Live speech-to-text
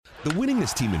The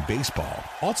winningest team in baseball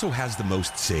also has the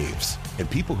most saves, and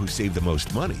people who save the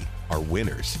most money are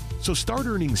winners. So start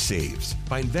earning saves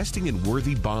by investing in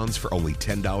worthy bonds for only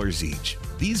 $10 each.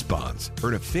 These bonds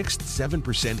earn a fixed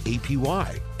 7%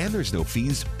 APY, and there's no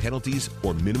fees, penalties,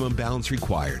 or minimum balance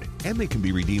required, and they can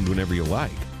be redeemed whenever you like.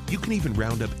 You can even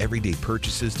round up everyday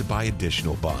purchases to buy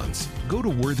additional bonds. Go to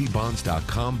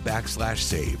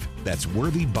worthybonds.com/save. That's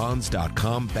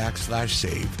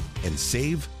worthybonds.com/save and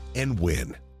save and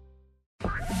win.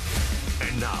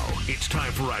 And now it's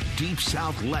time for a Deep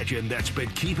South legend that's been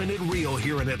keeping it real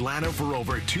here in Atlanta for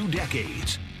over 2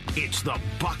 decades. It's the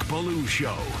Buck Belue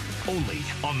Show, only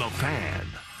on The Fan.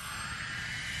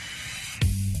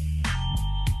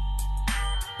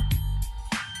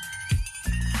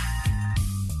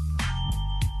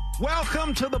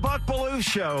 Welcome to the Buck Belue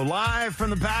Show, live from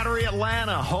the Battery,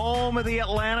 Atlanta, home of the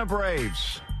Atlanta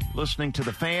Braves. Listening to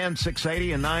The Fan,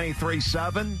 680 and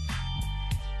 93.7.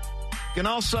 You can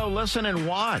also listen and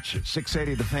watch at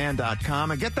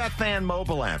 680thefan.com and get that Fan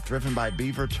mobile app driven by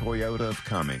Beaver Toyota of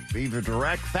Cumming. Beaver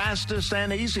Direct, fastest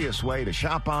and easiest way to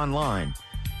shop online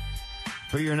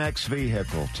for your next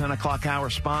vehicle. 10 o'clock hour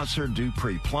sponsor,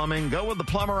 Dupree Plumbing. Go with the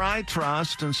plumber I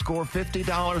trust and score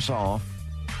 $50 off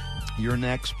your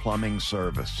next plumbing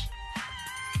service.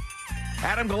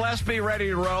 Adam Gillespie ready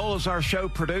to roll as our show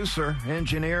producer,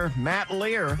 engineer Matt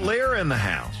Lear. Lear in the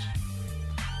house.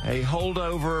 A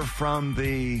holdover from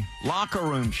the locker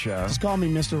room show. Just call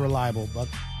me Mr. Reliable, Buck.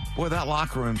 Boy, that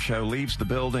locker room show leaves the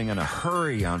building in a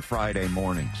hurry on Friday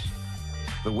mornings.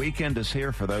 The weekend is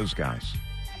here for those guys.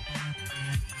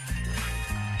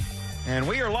 And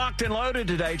we are locked and loaded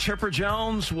today. Chipper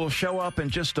Jones will show up in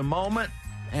just a moment.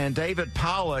 And David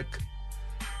Pollock,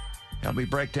 help me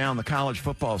break down the college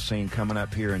football scene coming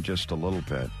up here in just a little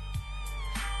bit.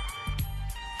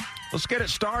 Let's get it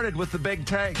started with the big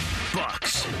take.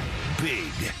 Bucks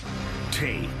Big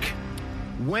Take.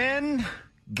 Win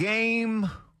game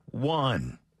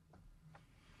 1.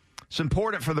 It's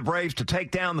important for the Braves to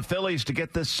take down the Phillies to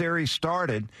get this series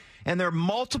started, and there are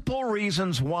multiple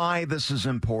reasons why this is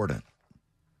important.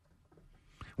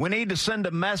 We need to send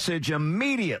a message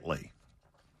immediately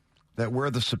that we're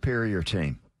the superior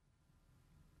team.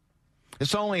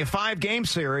 It's only a 5-game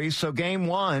series, so game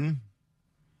 1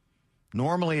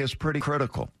 normally is pretty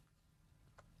critical.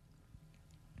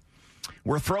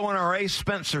 We're throwing our ace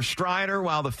Spencer Strider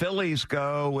while the Phillies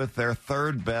go with their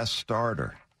third best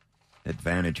starter.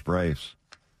 Advantage Braves.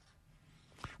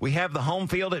 We have the home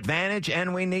field advantage,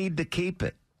 and we need to keep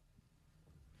it.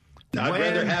 I'd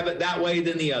rather have it that way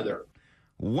than the other.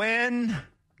 Win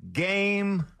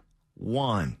game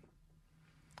 1.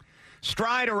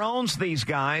 Strider owns these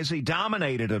guys. He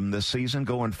dominated them this season,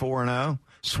 going 4-0.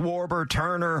 Schwarber,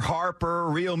 Turner, Harper,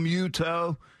 Real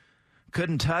Muto.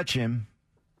 Couldn't touch him.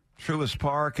 Truist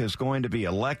Park is going to be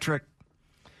electric.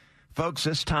 Folks,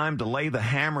 it's time to lay the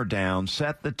hammer down,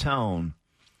 set the tone,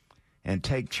 and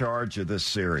take charge of this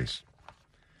series.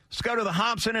 Let's go to the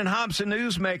Hobson and Hobson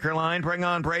Newsmaker line. Bring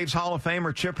on Braves Hall of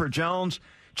Famer Chipper Jones.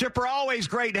 Chipper, always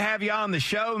great to have you on the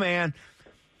show, man.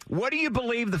 What do you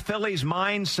believe the Phillies'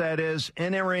 mindset is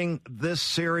entering this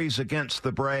series against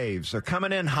the Braves? They're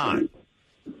coming in hot.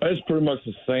 It's pretty much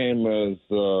the same as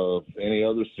any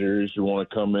other series. You want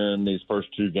to come in these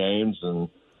first 2 games, and,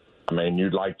 I mean,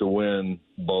 you'd like to win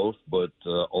both, but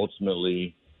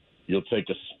ultimately you'll take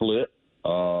a split.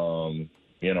 I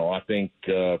think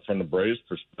from the Braves'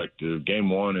 perspective,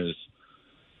 game 1 is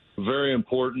very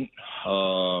important.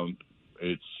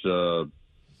 It's with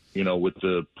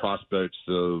the prospects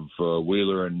of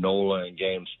Wheeler and Nola in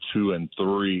games 2 and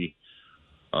 3,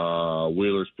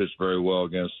 Wheeler's pitched very well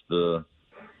against the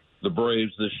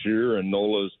Braves this year, and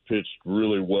Nola's pitched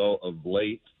really well of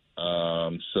late.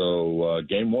 So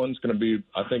game 1's going to be,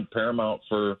 I think, paramount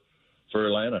for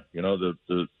Atlanta.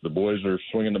 The boys are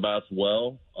swinging the bats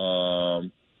well.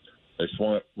 They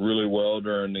swung it really well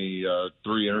during the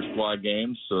 3 inter-squad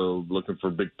games, so looking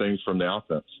for big things from the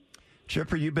offense.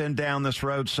 Chipper, you've been down this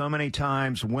road so many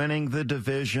times, winning the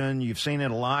division. You've seen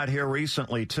it a lot here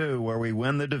recently, too, where we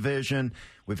win the division.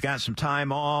 We've got some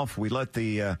time off. We let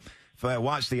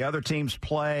watch the other teams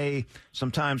play.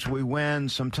 Sometimes we win,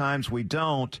 sometimes we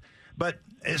don't. But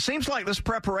it seems like this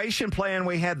preparation plan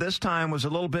we had this time was a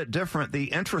little bit different,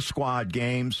 the intra-squad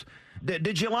games.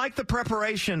 Did you like the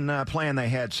preparation plan they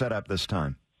had set up this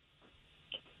time?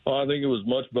 Well, I think it was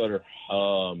much better,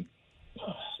 a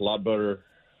lot better.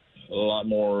 A lot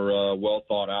more well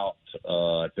thought out.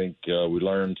 I think we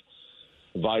learned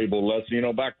a valuable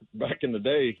lesson. Back in the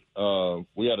day,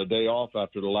 we had a day off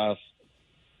after the last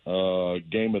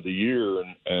game of the year,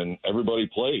 and everybody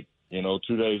played. 2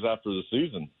 days after the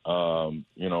season.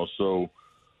 So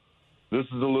this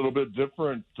is a little bit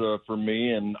different for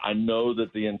me, and I know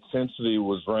that the intensity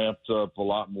was ramped up a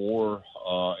lot more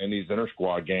in these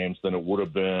inter-squad games than it would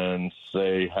have been,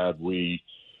 say, had we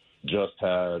just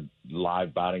had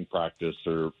live batting practice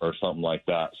or something like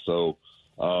that. So,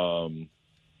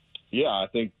 I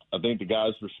think the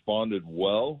guys responded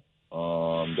well.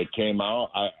 They came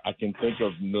out. I can think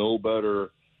of no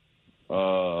better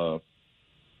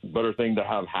thing to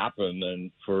have happen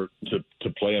than to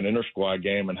play an inter-squad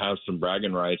game and have some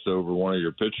bragging rights over one of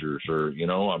your pitchers, or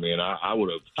I would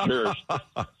have cherished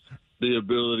the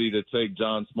ability to take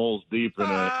John Smoltz deep in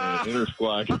an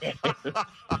inter-squad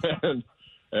game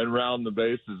and round the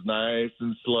bases nice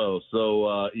and slow.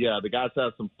 So the guys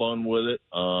had some fun with it.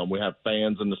 We have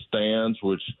fans in the stands,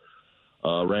 which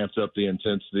ramps up the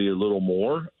intensity a little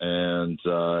more. And,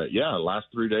 last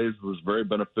 3 days was very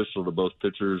beneficial to both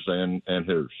pitchers and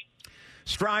hitters.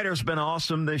 Strider's been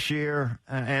awesome this year,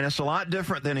 and it's a lot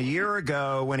different than a year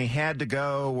ago when he had to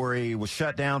go, where he was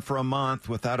shut down for a month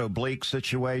with that oblique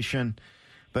situation.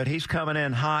 But he's coming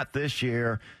in hot this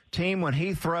year. Team, when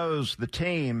he throws, the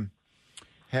team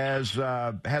has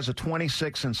a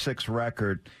 26-6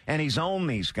 record, and he's owned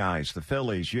these guys, the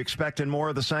Phillies. You expecting more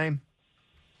of the same?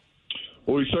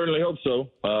 Well, we certainly hope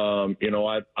so.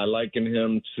 I liken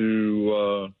him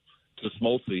to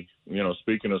Smoltzy.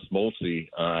 Speaking of Smoltzy,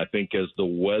 I think as the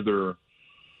weather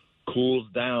cools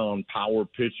down, power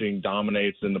pitching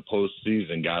dominates in the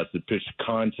postseason. Guys that pitch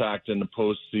contact in the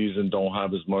postseason don't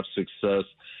have as much success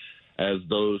as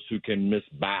those who can miss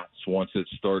bats once it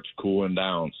starts cooling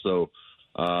down. So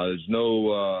there's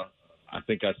no I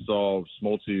think I saw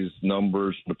Smoltzy's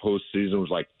numbers in the postseason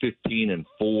was like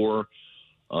 15-4.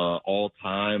 All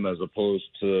time, as opposed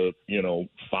to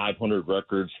 500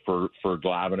 records for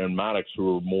Glavine and Maddox,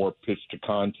 who are more pitch to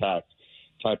contact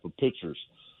type of pitchers.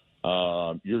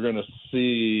 You're going to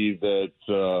see that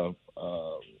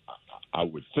I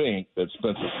would think that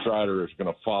Spencer Strider is going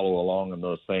to follow along in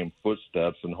those same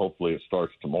footsteps, and hopefully it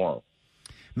starts tomorrow.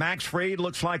 Max Fried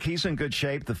looks like he's in good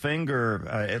shape. The finger,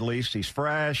 at least, he's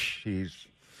fresh. He's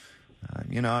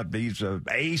an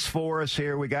ace for us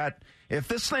here. If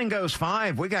this thing goes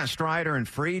 5, we got Strider and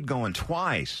Fried going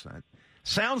twice.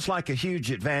 Sounds like a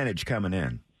huge advantage coming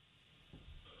in.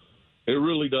 It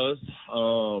really does.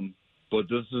 But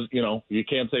this is, you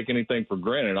can't take anything for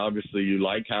granted. Obviously, you'd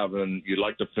like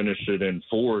to finish it in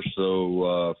 4,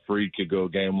 so Fried could go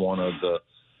game 1 of the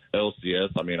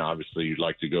LCS. I mean, obviously, you'd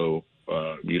like to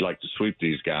sweep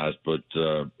these guys, but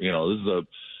this is a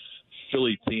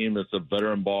Philly team. It's a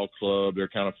veteran ball club. They're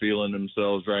kind of feeling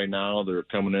themselves right now. They're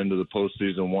coming into the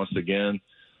postseason once again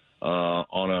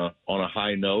on a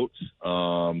high note.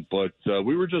 But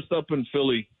we were just up in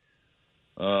Philly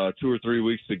 2 or 3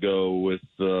 weeks ago with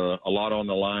a lot on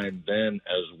the line then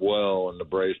as well, and the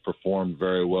Braves performed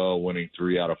very well, winning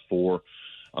 3 out of 4.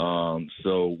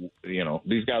 So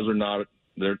these guys are not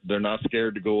they're not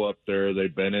scared to go up there.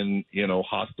 They've been in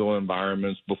hostile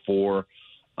environments before.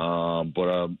 But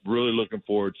I'm really looking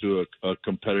forward to a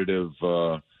competitive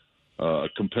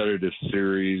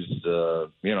series.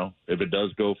 If it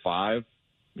does go 5,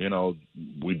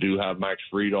 we do have Max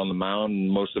Fried on the mound,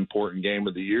 most important game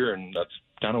of the year, and that's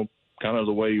kind of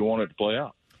the way you want it to play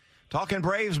out. Talking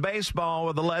Braves baseball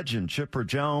with the legend, Chipper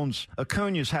Jones.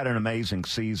 Acuna's had an amazing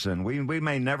season. We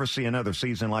may never see another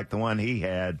season like the one he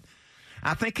had.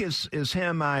 I think is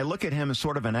him. I look at him as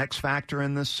sort of an X factor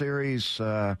in this series.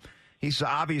 He's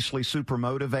obviously super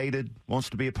motivated,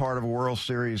 wants to be a part of a World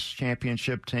Series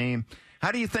championship team.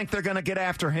 How do you think they're going to get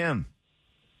after him?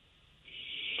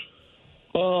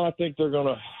 Well, I think they're going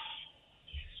to,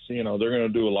 they're going to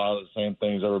do a lot of the same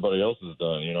things everybody else has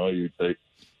done.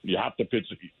 You have to pitch.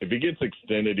 If he gets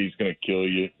extended, he's going to kill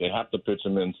you. They have to pitch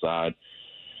him inside.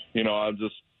 I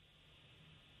just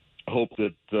hope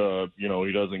that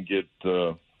he doesn't get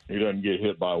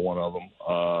hit by one of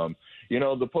them.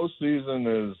 The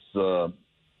postseason is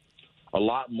a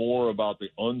lot more about the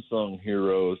unsung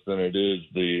heroes than it is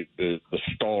the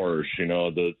stars.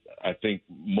 I think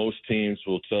most teams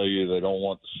will tell you they don't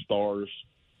want the stars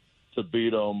to beat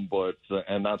them, but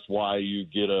and that's why you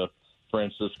get a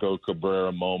Francisco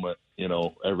Cabrera moment,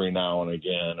 every now and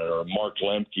again, or a Mark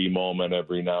Lemke moment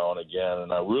every now and again.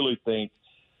 And I really think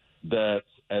that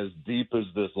as deep as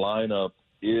this lineup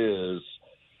is,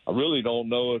 I really don't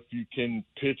know if you can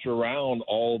pitch around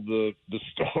all the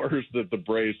stars that the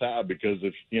Braves have, because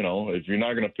if you're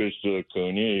not going to pitch to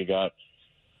Acuna, you got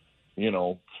 3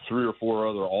 or 4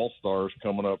 other all-stars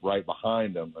coming up right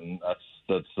behind them, and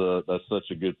that's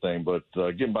such a good thing. But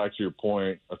getting back to your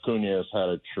point, Acuna has had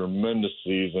a tremendous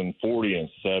season, 40 and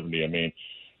 70. I mean,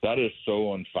 that is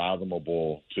so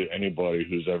unfathomable to anybody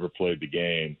who's ever played the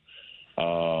game.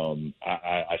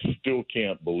 I still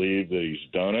can't believe that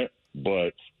he's done it,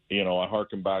 but, I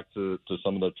harken back to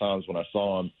some of the times when I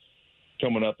saw him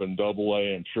coming up in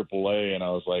AA and AAA, and I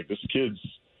was like, this kid's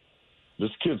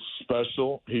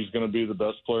special. He's going to be the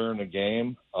best player in the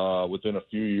game within a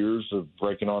few years of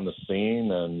breaking on the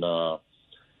scene, and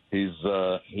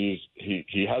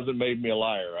he hasn't made me a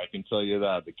liar. I can tell you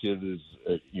that. The kid is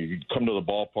you come to the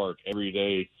ballpark every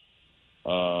day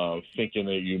thinking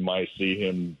that you might see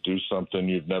him do something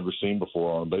you've never seen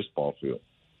before on a baseball field.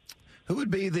 Who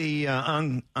would be the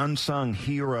unsung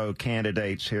hero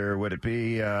candidates here? Would it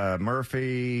be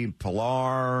Murphy,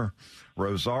 Pilar,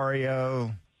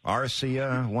 Rosario,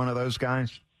 Arcia, one of those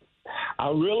guys? I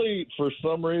really, for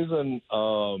some reason,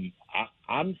 I'm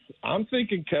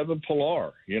thinking Kevin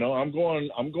Pilar. I'm going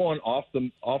off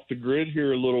the grid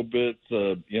here a little bit.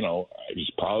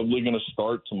 He's probably going to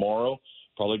start tomorrow.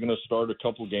 Probably going to start a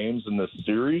couple games in this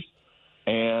series,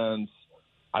 and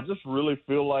I just really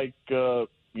feel like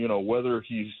whether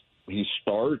he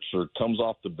starts or comes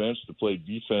off the bench to play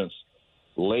defense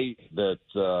late, that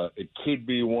it could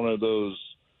be one of those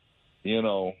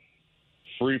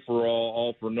free for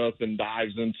all for nothing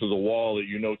dives into the wall that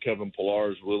Kevin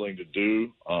Pilar is willing to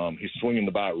do. He's swinging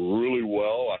the bat really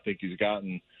well. I think he's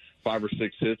gotten 5 or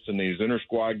 6 hits in these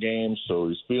inter-squad games, so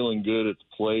he's feeling good at the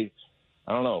plate.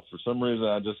 I don't know. For some reason,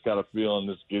 I just got a feeling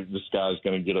this guy's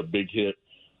going to get a big hit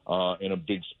in a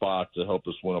big spot to help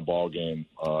us win a ball game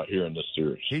here in this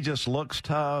series. He just looks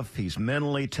tough. He's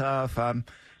mentally tough. I'm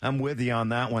with you on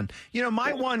that one.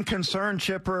 My one concern,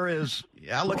 Chipper, is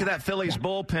I look at that Phillies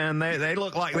bullpen. They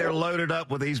look like they're loaded up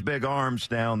with these big arms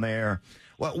down there.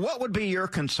 What would be your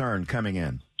concern coming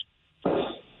in?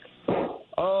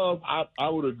 I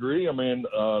would agree. I mean,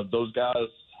 those guys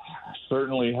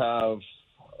certainly have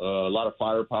a lot of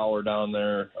firepower down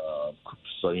there.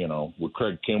 With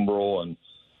Craig Kimbrell and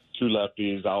 2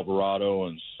 lefties, Alvarado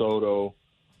and Soto,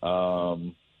 we're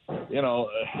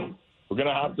going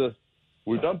to have to.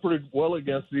 We've done pretty well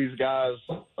against these guys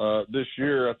this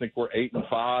year. I think we're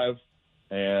 8-5,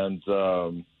 and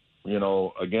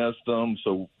against them.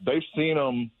 So they've seen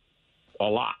them a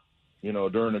lot,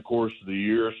 during the course of the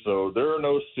year. So there are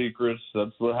no secrets.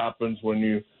 That's what happens when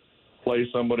you play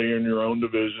somebody in your own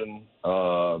division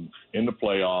in the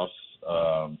playoffs.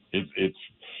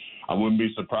 I wouldn't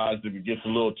be surprised if it gets a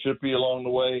little chippy along the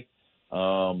way,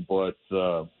 but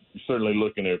you're certainly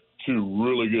looking at 2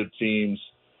 really good teams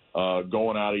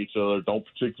going at each other, don't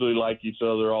particularly like each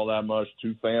other all that much.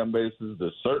 2 fan bases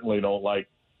that certainly don't like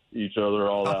each other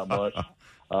all that much.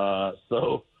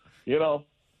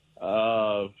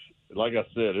 Like I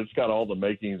said, it's got all the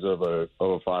makings of a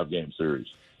 5-game series.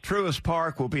 Truist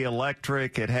Park will be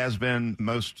electric. It has been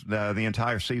the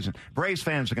entire season. Braves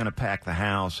fans are going to pack the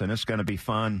house, and it's going to be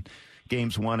fun.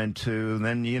 Games 1 and 2.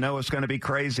 Then it's going to be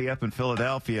crazy up in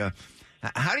Philadelphia.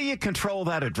 How do you control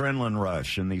that adrenaline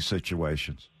rush in these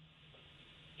situations?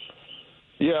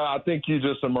 Yeah, I think you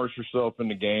just immerse yourself in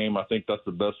the game. I think that's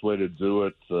the best way to do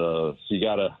it. So you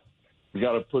gotta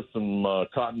put some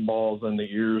cotton balls in the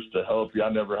ears to help you. I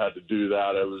never had to do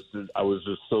that. I was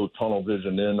just so tunnel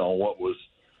visioned in on what was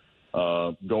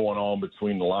going on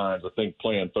between the lines. I think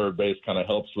playing third base kind of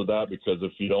helps with that, because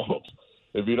if you don't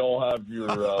have your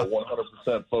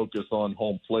 100% focus on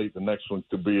home plate, the next one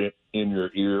could be in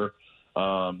your ear.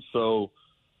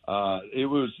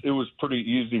 It was pretty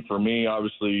easy for me.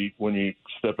 Obviously, when you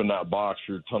step in that box,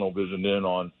 you're tunnel visioned in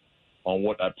on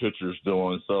what that pitcher's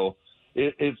doing. So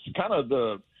it's kind of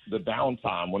the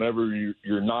downtime whenever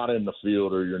you're not in the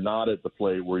field or you're not at the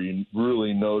plate, where you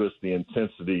really notice the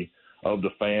intensity of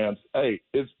the fans. Hey,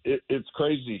 it's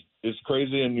crazy. It's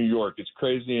crazy in New York. It's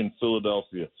crazy in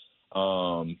Philadelphia.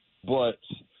 But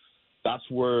that's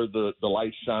where the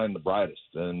lights shine the brightest,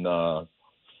 and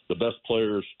the best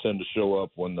players tend to show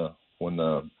up when the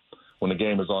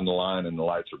game is on the line and the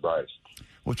lights are brightest.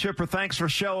 Well, Chipper, thanks for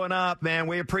showing up, man.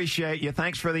 We appreciate you.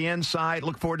 Thanks for the insight.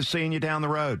 Look forward to seeing you down the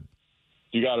road.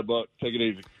 You got it, Buck. Take it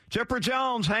easy. Chipper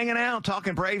Jones hanging out,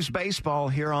 talking Braves baseball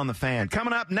here on The Fan.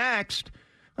 Coming up next,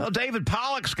 well, David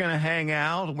Pollock's going to hang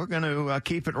out. We're going to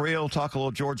keep it real, talk a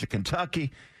little Georgia,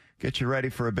 Kentucky, get you ready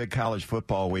for a big college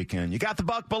football weekend. You got the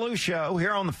Buck Belue Show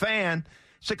here on The Fan,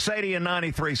 680 and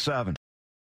 93.7.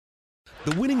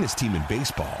 The winningest team in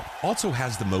baseball also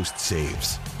has the most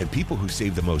saves, and people who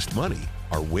save the most money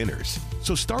are winners.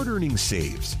 So start earning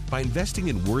saves by investing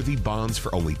in worthy bonds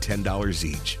for only $10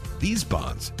 each. These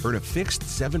bonds earn a fixed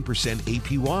 7%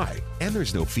 APY, and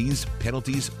there's no fees,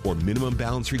 penalties, or minimum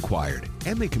balance required,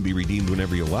 and they can be redeemed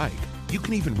whenever you like. You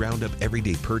can even round up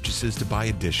everyday purchases to buy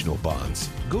additional bonds.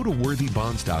 Go to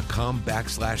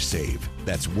worthybonds.com/save.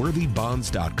 That's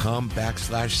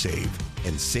worthybonds.com/save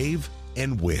and save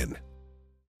and win.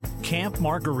 Camp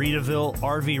Margaritaville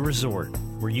RV Resort,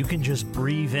 where you can just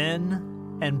breathe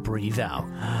in and breathe out.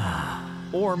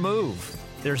 Or move.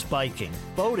 There's biking,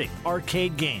 boating,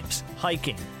 arcade games,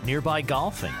 hiking, nearby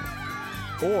golfing.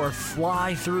 Or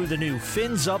fly through the new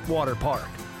Fins Up Water Park.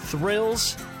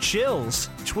 Thrills, chills,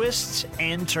 twists,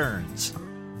 and turns.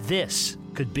 This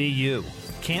could be you.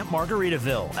 Camp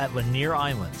Margaritaville at Lanier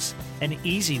Islands. An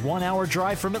easy 1-hour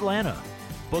drive from Atlanta.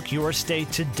 Book your stay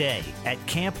today at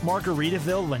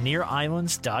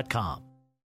campmargaritaville.lanierIslands.com.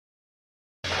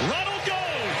 Ronald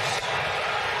goes.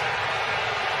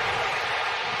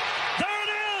 There it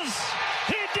is.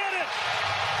 He did it.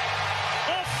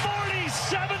 A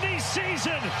 40-70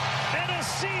 season and a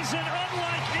season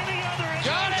unlike any other in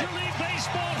Major League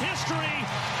Baseball history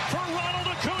for Ronald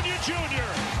Acuna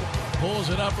Jr. Pulls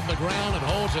it up from the ground and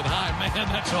holds it high. Man,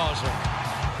 that's awesome.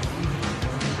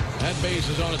 That base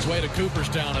is on its way to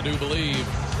Cooperstown, I do believe.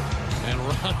 And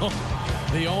Ronald,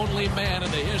 the only man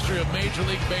in the history of Major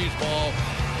League Baseball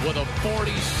with a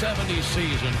 40-70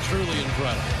 season. Truly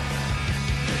incredible.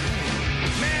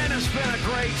 Man, it's been a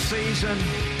great season.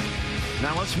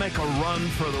 Now let's make a run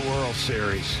for the World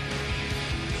Series.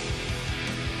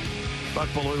 Buck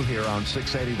Belue here on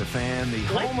 680 The Fan, the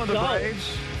home of the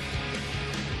Braves.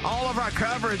 All of our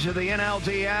coverage of the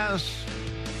NLDS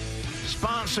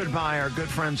sponsored by our good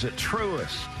friends at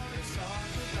Truist.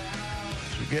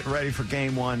 So get ready for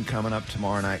Game 1 coming up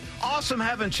tomorrow night. Awesome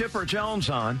having Chipper Jones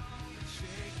on.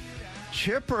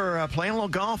 Chipper playing a little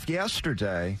golf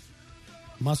yesterday.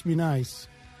 Must be nice.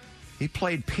 He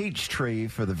played Peachtree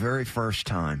for the very first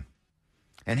time,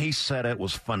 and he said it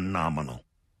was phenomenal.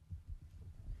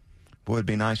 Boy, it'd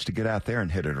be nice to get out there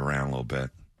and hit it around a little bit.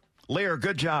 Lear,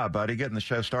 good job, buddy, getting the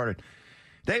show started.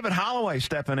 David Holloway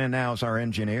stepping in now as our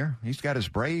engineer. He's got his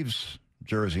Braves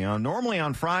jersey on. Normally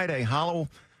on Friday,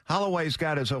 Holloway's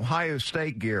got his Ohio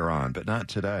State gear on, but not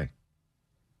today.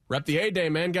 Rep the A day,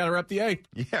 man. Got to rep the A.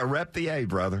 Yeah, rep the A,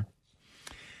 brother.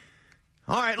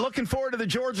 All right, looking forward to the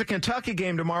Georgia-Kentucky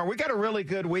game tomorrow. We got a really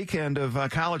good weekend of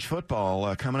college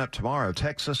football coming up tomorrow.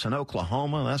 Texas and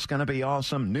Oklahoma, that's going to be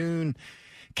awesome. Noon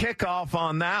kickoff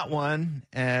on that one,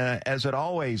 as it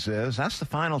always is. That's the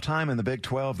final time in the Big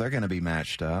 12 they're going to be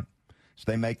matched up.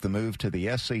 So they make the move to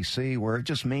the SEC, where it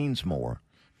just means more.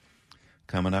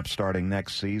 Coming up starting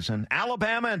next season.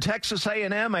 Alabama and Texas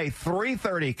A&M, a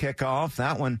 3:30 kickoff.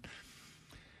 That one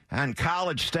on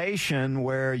College Station,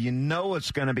 where you know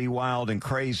it's going to be wild and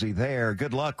crazy there.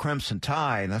 Good luck, Crimson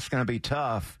Tide. That's going to be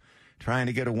tough, trying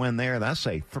to get a win there. That's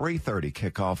a 3:30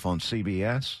 kickoff on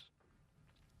CBS.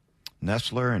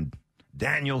 Nestler and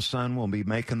Danielson will be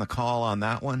making the call on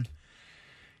that one.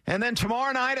 And then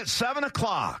tomorrow night at 7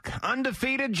 o'clock,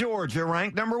 undefeated Georgia,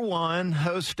 ranked number 1,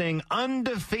 hosting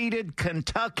undefeated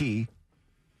Kentucky.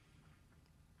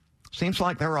 Seems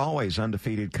like they're always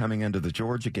undefeated coming into the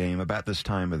Georgia game about this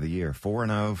time of the year.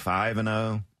 4-0,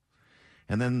 5-0.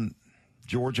 And then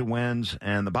Georgia wins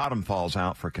and the bottom falls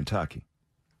out for Kentucky.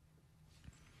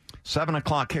 7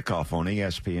 o'clock kickoff on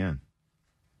ESPN.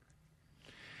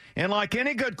 And like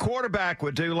any good quarterback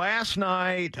would do, last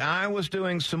night I was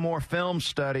doing some more film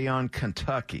study on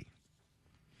Kentucky.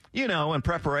 You know, in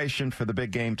preparation for the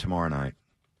big game tomorrow night.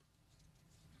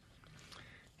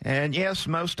 And yes,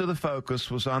 most of the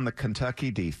focus was on the Kentucky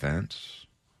defense.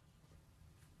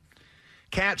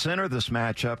 Cats enter this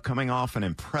matchup coming off an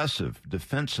impressive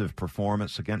defensive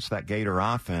performance against that Gator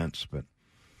offense. But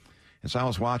as I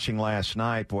was watching last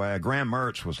night, boy, Graham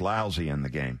Mertz was lousy in the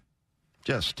game.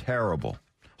 Just terrible.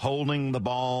 Holding the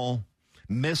ball,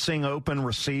 missing open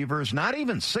receivers, not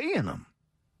even seeing them.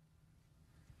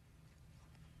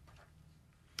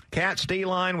 Cats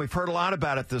D-line, we've heard a lot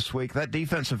about it this week. That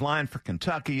defensive line for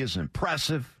Kentucky is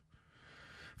impressive.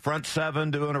 Front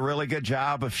seven doing a really good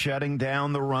job of shutting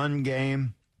down the run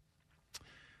game.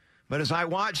 But as I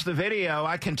watch the video,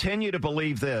 I continue to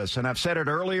believe this, and I've said it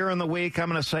earlier in the week. I'm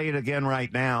going to say it again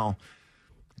right now.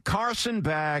 Carson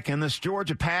Beck and this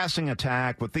Georgia passing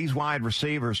attack with these wide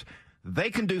receivers,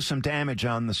 they can do some damage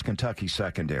on this Kentucky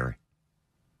secondary.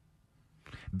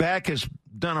 Beck has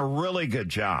done a really good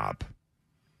job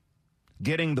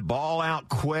getting the ball out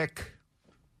quick,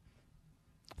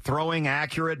 throwing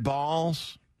accurate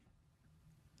balls.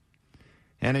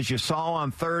 And as you saw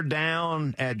on third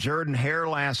down at Jordan-Hare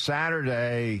last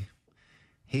Saturday,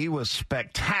 he was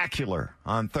spectacular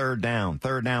on third down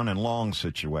in long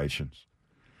situations.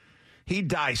 He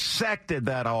dissected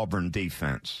that Auburn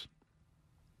defense.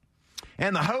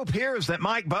 And the hope here is that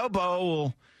Mike Bobo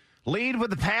will Lead with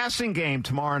the passing game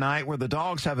tomorrow night where the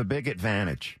Dogs have a big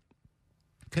advantage.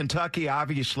 Kentucky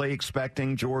obviously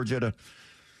expecting Georgia to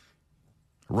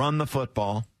run the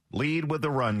football, lead with the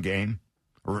run game,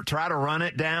 or try to run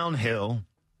it downhill.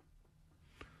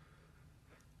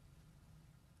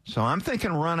 So I'm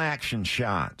thinking run action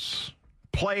shots,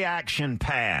 play action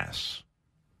pass,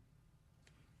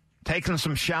 taking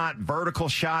some vertical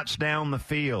shots down the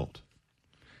field,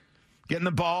 getting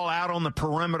the ball out on the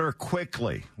perimeter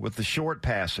quickly with the short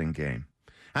passing game.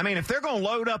 I mean, if they're going to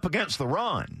load up against the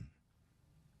run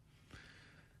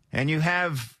and you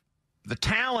have the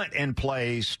talent in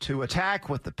place to attack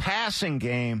with the passing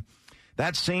game,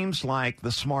 that seems like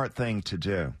the smart thing to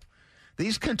do.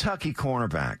 These Kentucky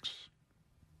cornerbacks,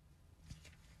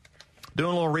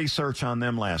 doing a little research on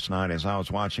them last night as I was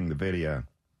watching the video.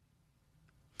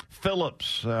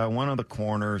 Phillips, one of the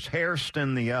corners,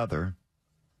 Hairston, the other.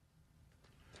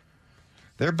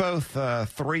 They're both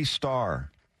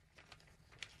 3-star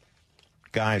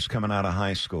guys coming out of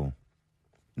high school.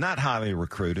 Not highly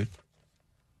recruited.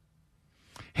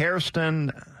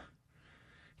 Hairston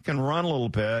can run a little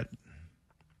bit.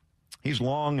 He's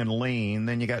long and lean.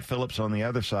 Then you got Phillips on the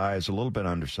other side. He's a little bit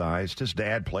undersized. His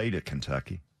dad played at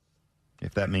Kentucky,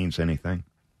 if that means anything.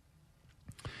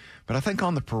 But I think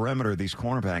on the perimeter, these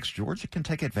cornerbacks, Georgia can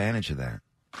take advantage of that.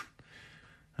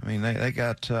 I mean, they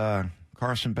got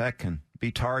Carson Beck can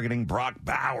be targeting Brock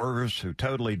Bowers, who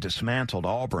totally dismantled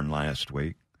Auburn last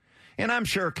week. And I'm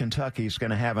sure Kentucky's going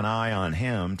to have an eye on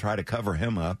him, try to cover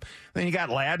him up. Then you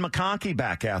got Ladd McConkey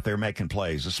back out there making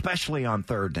plays, especially on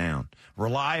third down.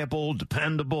 Reliable,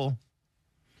 dependable.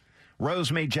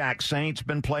 Rosemead Jack Saint's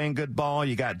been playing good ball.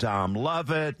 You got Dom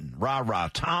Lovett and Ra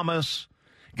Thomas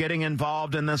getting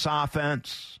involved in this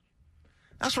offense.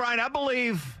 That's right. I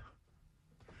believe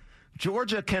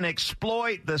Georgia can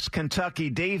exploit this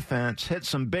Kentucky defense, hit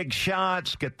some big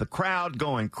shots, get the crowd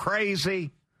going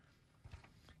crazy,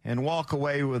 and walk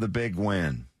away with a big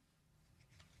win.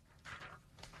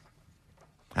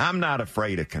 I'm not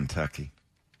afraid of Kentucky.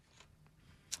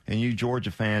 And you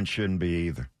Georgia fans shouldn't be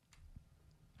either.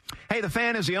 Hey, The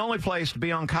Fan is the only place to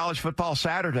be on college football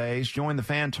Saturdays. Join The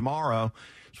Fan tomorrow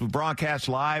as we broadcast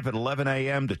live at 11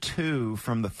 a.m. to 2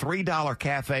 from the $3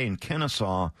 Cafe in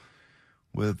Kennesaw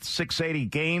with 680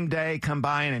 Game Day. Come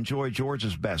by and enjoy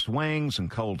Georgia's best wings and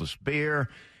coldest beer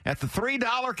at the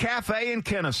 $3 Cafe in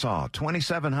Kennesaw,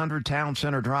 2700 Town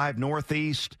Center Drive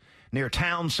Northeast near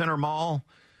Town Center Mall.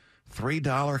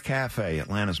 $3 Cafe,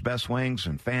 Atlanta's best wings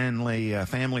and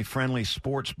family-friendly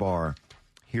sports bar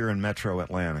here in Metro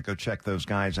Atlanta. Go check those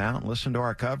guys out and listen to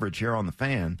our coverage here on The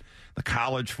Fan, the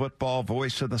college football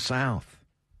voice of the South.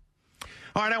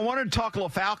 All right, I wanted to talk a little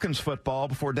Falcons football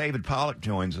before David Pollack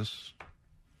joins us.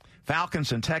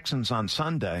 Falcons and Texans on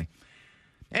Sunday.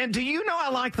 And do you know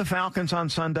I like the Falcons on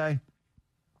Sunday?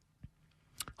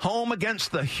 Home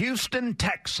against the Houston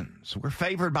Texans. We're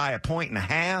favored by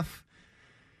 1.5.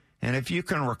 And if you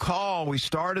can recall, we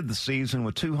started the season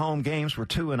with 2 home games. We're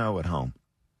 2-0 at home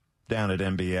down at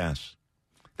MBS.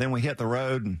 Then we hit the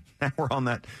road, and now we're on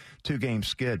that 2-game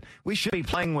skid. We should be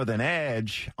playing with an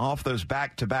edge off those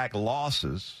back-to-back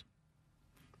losses.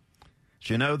 As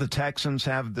you know, the Texans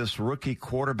have this rookie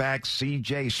quarterback,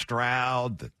 C.J.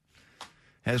 Stroud, that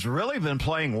has really been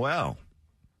playing well.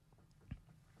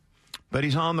 But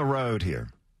he's on the road here,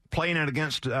 playing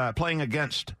against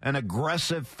an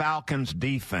aggressive Falcons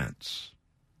defense.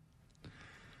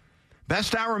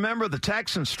 Best I remember, the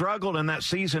Texans struggled in that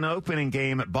season opening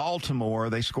game at Baltimore.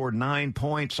 They scored 9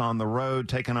 points on the road,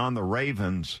 taking on the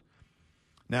Ravens.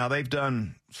 Now, they've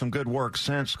done some good work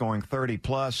since, scoring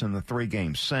 30-plus in the 3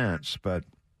 games since, but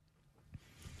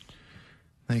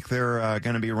I think they're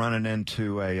going to be running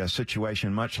into a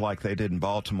situation much like they did in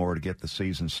Baltimore to get the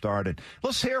season started.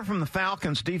 Let's hear from the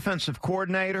Falcons defensive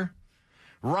coordinator,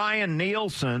 Ryan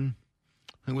Nielsen,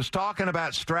 who was talking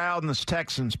about Stroud and this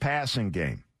Texans passing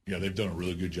game. Yeah, they've done a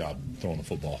really good job throwing the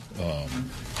football.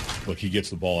 Look, he gets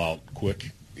the ball out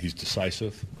quick. He's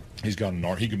decisive. He's got an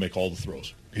arm. He can make all the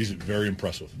throws. He's very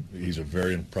impressive. He's a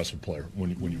very impressive player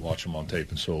when you watch him on tape.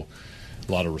 And so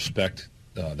a lot of respect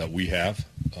that we have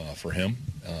for him.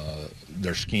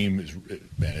 Their scheme is,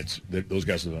 those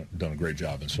guys have done a great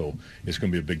job. And so it's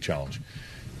going to be a big challenge.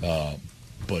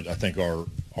 But I think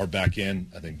our back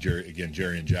end, I think Jerry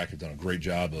and Jack have done a great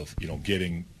job of,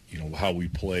 getting, how we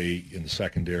play in the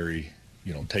secondary,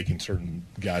 taking certain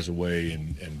guys away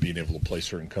and being able to play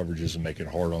certain coverages and make it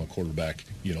hard on the quarterback,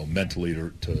 mentally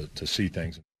to see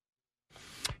things.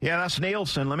 Yeah, that's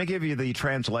Nielsen. Let me give you the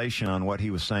translation on what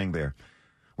he was saying there.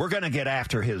 We're going to get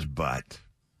after his butt.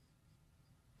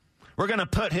 We're going to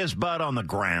put his butt on the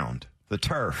ground, the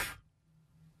turf.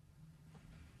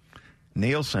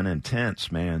 Nielsen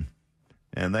intense, man.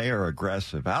 And they are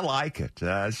aggressive. I like it.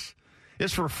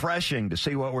 It's refreshing to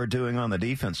see what we're doing on the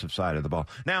defensive side of the ball.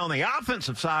 Now, on the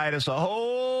offensive side, it's a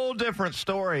whole different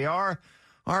story.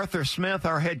 Arthur Smith,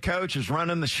 our head coach, is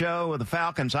running the show with the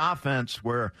Falcons offense.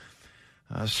 We're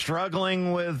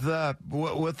struggling with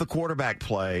the quarterback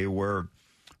play. We're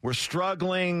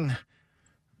struggling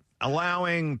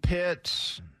allowing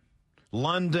Pitts,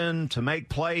 London to make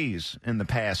plays in the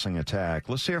passing attack.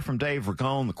 Let's hear from Dave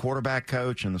Ragone, the quarterback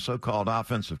coach and the so-called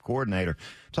offensive coordinator,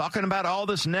 talking about all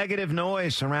this negative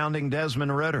noise surrounding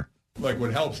Desmond Ridder. Look,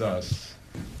 what helps us,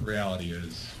 reality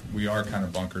is, we are kind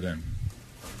of bunkered in.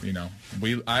 You know,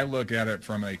 I look at it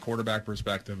from a quarterback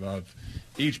perspective of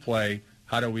each play,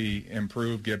 how do we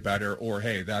improve, get better, or,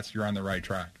 hey, you're on the right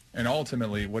track. And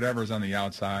ultimately, whatever's on the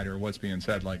outside or what's being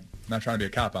said, like, I'm not trying to be a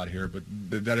cop out here, but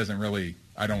that isn't really,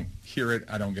 I don't hear it,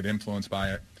 I don't get influenced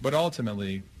by it. But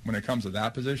ultimately, when it comes to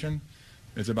that position,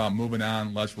 it's about moving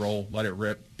on, let's roll, let it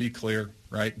rip, be clear,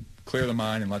 right? Clear the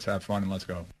mind, and let's have fun, and let's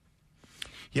go.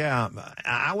 Yeah,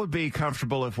 I would be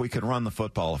comfortable if we could run the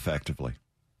football effectively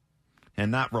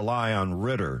and not rely on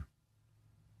Ridder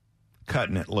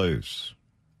cutting it loose.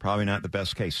 Probably not the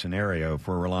best case scenario if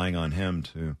we're relying on him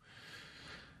to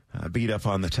beat up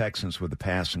on the Texans with the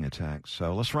passing attack.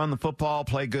 So let's run the football,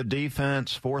 play good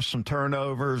defense, force some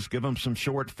turnovers, give them some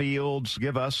short fields,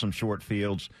 give us some short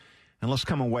fields, and let's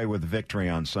come away with a victory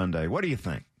on Sunday. What do you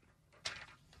think?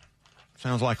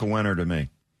 Sounds like a winner to me.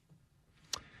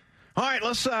 All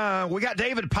right, we got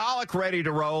David Pollock ready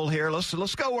to roll here.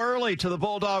 Let's go early to the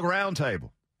Bulldog Roundtable.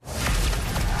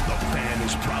 The Fan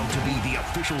is proud to be the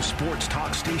official sports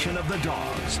talk station of the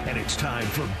Dogs, and it's time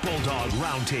for Bulldog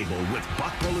Roundtable with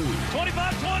Buck Belue.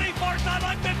 25-20, far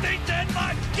sideline, 15, 10,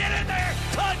 5, get in there,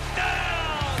 touchdown!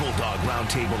 Bulldog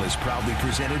Roundtable is proudly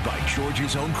presented by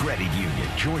Georgia's own credit union,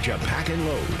 Georgia Pack and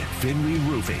Load, Finley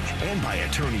Roofing, and by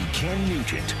attorney Ken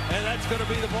Nugent. And that's going to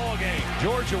be the ball game.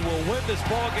 Georgia will win this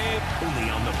ball game. Only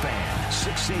on the Fan,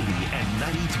 680 and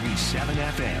 93.7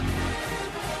 FM.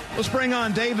 Let's bring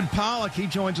on David Pollock. He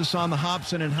joins us on the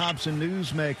Hobson and Hobson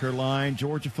Newsmaker line.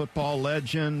 Georgia football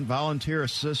legend, volunteer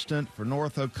assistant for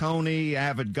North Oconee,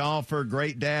 avid golfer,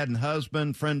 great dad and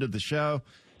husband, friend of the show.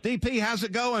 DP, how's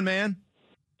it going, man?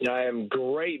 I am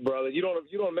great, brother. You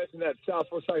don't mention that South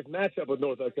Forsyth matchup with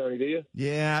North Oconee, do you?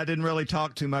 Yeah, I didn't really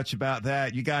talk too much about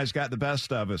that. You guys got the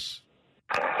best of us.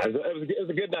 It was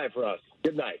a good night for us.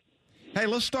 Good night. Hey,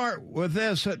 let's start with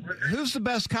this. Who's the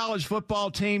best college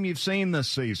football team you've seen this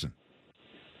season?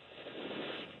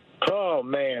 Oh,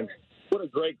 man. What a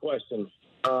great question.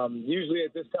 Usually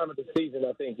at this time of the season,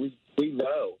 I think we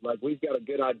know. Like, we've got a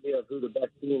good idea of who the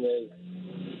best team is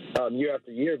year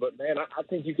after year. But, man, I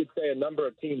think you could say a number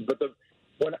of teams. But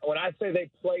when I say they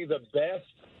play the best,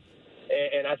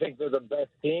 and I think they're the best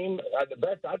team, the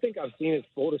best I think I've seen is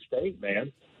Florida State,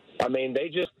 man. I mean,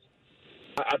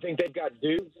 I think they've got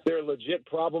dudes. They're a legit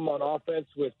problem on offense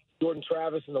with Jordan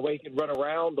Travis and the way he can run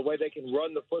around, the way they can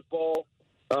run the football,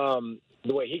 the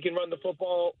way he can run the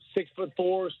football.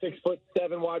 6'4",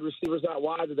 6'7" wide receivers out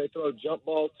wide that they throw a jump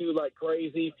ball to like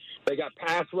crazy. They got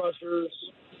pass rushers.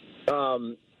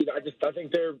 I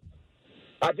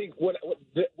think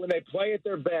when they play at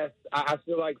their best, I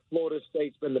feel like Florida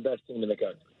State's been the best team in the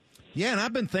country. Yeah, and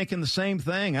I've been thinking the same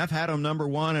thing. I've had them number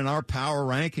one in our power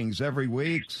rankings every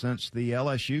week since the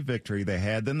LSU victory they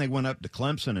had. Then they went up to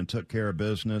Clemson and took care of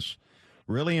business.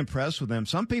 Really impressed with them.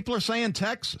 Some people are saying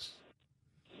Texas.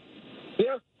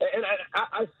 Yeah, and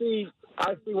I see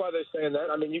why they're saying that.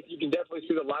 I mean, you can definitely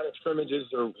see the line of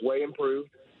scrimmages are way improved.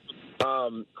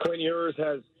 Quinn Ewers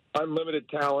has unlimited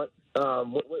talent.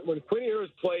 When Quinn Ewers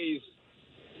plays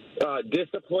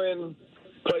discipline,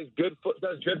 does good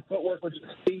footwork with his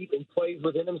feet, and plays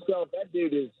within himself, that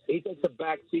dude he takes a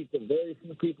back seat to very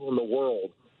few people in the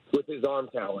world with his arm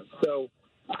talent. So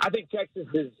I think Texas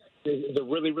is a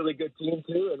really, really good team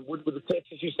too. And with the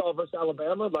Texas you saw versus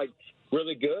Alabama, like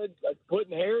really good. Like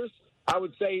splitting hairs, I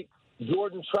would say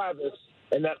Jordan Travis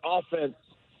and that offense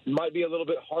might be a little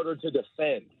bit harder to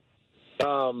defend.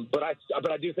 But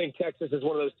I do think Texas is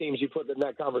one of those teams you put in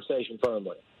that conversation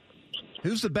firmly.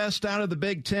 Who's the best out of the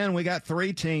Big Ten? We got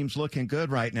three teams looking good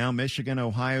right now, Michigan,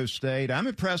 Ohio State. I'm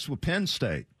impressed with Penn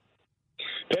State.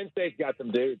 Penn State's got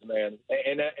some dudes, man.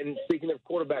 And speaking of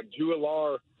quarterback, Drew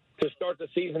Allar, to start the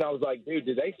season, I was like, dude,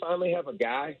 did they finally have a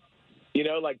guy? You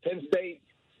know, like Penn State,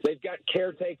 they've got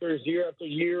caretakers year after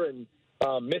year and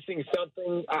missing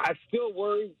something. I still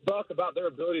worry, Buck, about their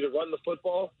ability to run the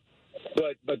football,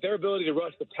 but their ability to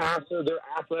rush the passer, their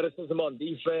athleticism on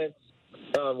defense,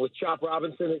 with Chop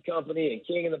Robinson and company and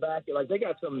King in the back, like they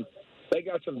got some They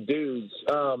got some dudes.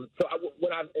 I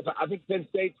think Penn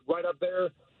State's right up there.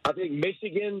 I think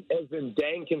Michigan has been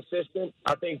dang consistent.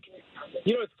 I think,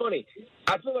 it's funny.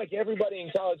 I feel like everybody in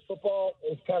college football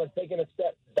is kind of taking a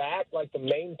step back, like the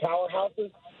main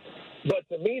powerhouses. But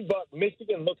to me, Buck,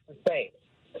 Michigan looks the same.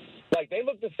 Like, they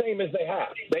look the same as they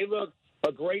have. They look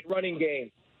a great running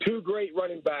game, 2 great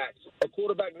running backs, a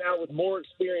quarterback now with more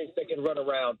experience that can run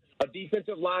around, a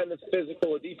defensive line that's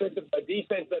physical, a defense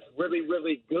that's really,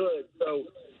 really good. So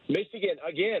Michigan,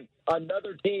 again,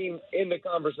 another team in the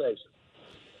conversation.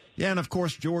 Yeah, and of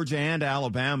course, Georgia and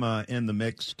Alabama in the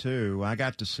mix, too. I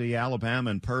got to see Alabama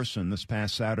in person this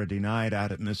past Saturday night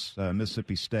out at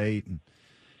Mississippi State. And,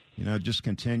 just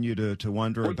continue to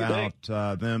wonder about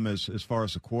them as far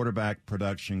as the quarterback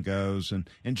production goes.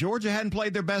 And Georgia hadn't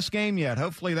played their best game yet.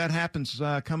 Hopefully that happens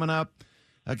coming up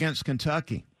against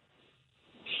Kentucky.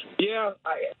 Yeah,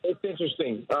 it's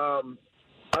interesting.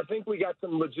 I think we got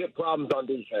some legit problems on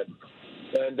defense.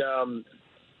 And,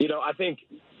 I think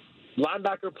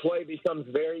linebacker play becomes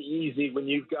very easy when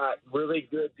you've got really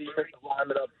good defensive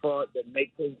linemen up front that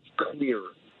make things clear.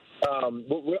 I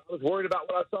was worried about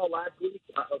what I saw last week.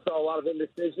 I saw a lot of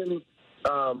indecision.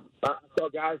 I saw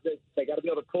guys that they got to be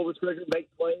able to pull the trigger,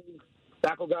 make plays,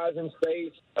 tackle guys in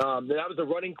space. That was a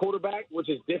running quarterback, which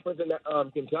is different than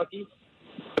Kentucky.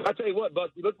 I tell you what,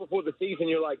 Buck, you look before the season,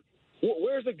 you're like,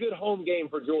 where's a good home game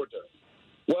for Georgia?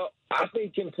 Well, I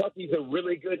think Kentucky's a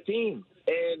really good team,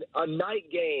 and a night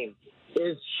game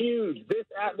is huge. This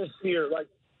atmosphere, like,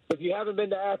 if you haven't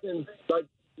been to Athens, like,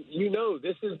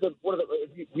 this is one of the.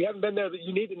 If you haven't been there, that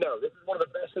you need to know. This is one of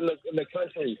the best in the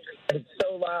country, and it's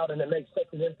so loud and it makes such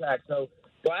an impact. So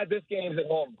glad this game's at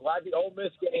home. Glad the Ole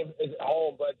Miss game is at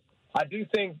home, but I do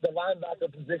think the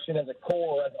linebacker position as a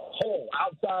core, as a whole,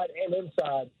 outside and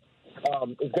inside,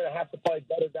 is going to have to play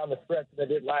better down the stretch than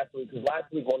they did last week, because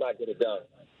last week will not get it done.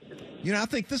 I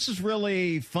think this is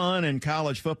really fun in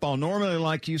college football. Normally,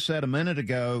 like you said a minute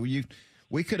ago,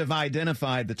 we could have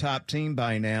identified the top team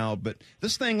by now, but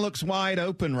this thing looks wide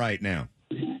open right now.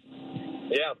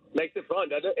 Yeah, makes it fun,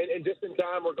 doesn't it? And just in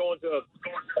time, we're going to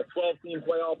a 12-team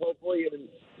playoff, hopefully,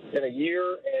 in a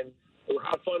year. And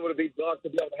how fun would it be, Buck, to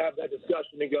be able to have that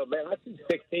discussion and go, man, I see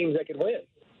 6 teams that can win.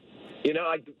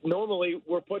 Normally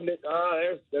we're putting it,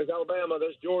 there's Alabama,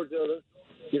 there's Georgia,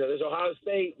 there's Ohio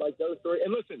State, like those 3.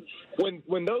 And listen,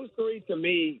 when those 3, to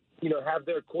me, have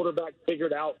their quarterback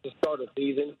figured out to start a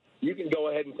season, you can go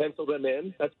ahead and pencil them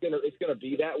in. It's gonna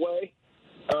be that way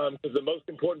because the most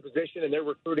important position, and they're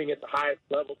recruiting at the highest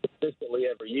level consistently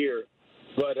every year.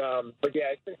 But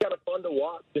yeah, it's been kind of fun to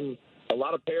watch and a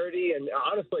lot of parity. And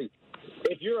honestly,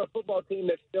 if you're a football team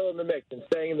that's still in the mix and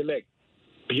staying in the mix,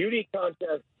 beauty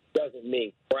contest doesn't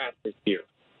mean crap this year.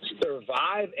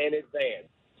 Survive and advance.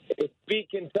 If you beat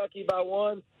Kentucky by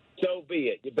 1, so be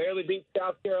it. You barely beat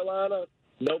South Carolina.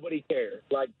 Nobody cares.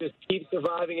 Like, just keep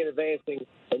surviving and advancing,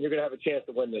 and you're going to have a chance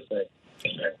to win this thing.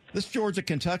 This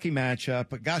Georgia-Kentucky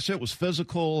matchup, gosh, it was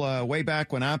physical way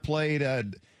back when I played.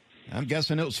 I'm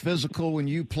guessing it was physical when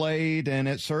you played, and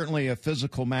it's certainly a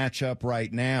physical matchup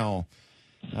right now.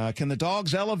 Can the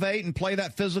Dogs elevate and play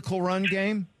that physical run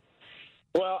game?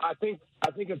 Well, I think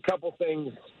a couple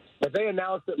things. Have they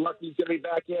announced that Lucky's going to be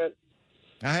back yet?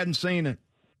 I hadn't seen it.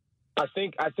 I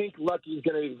think Lucky's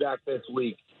going to be back this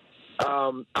week.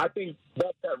 I think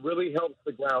that really helps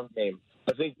the ground game.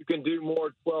 I think you can do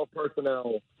more 12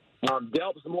 personnel.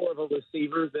 Delp's more of a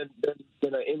receiver than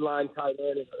an inline tight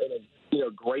end and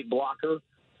a great blocker.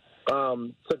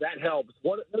 So that helps.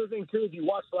 One other thing too, if you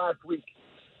watched last week,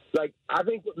 like, I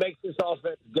think what makes this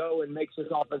offense go and makes this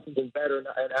offense even better and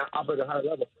operate at a higher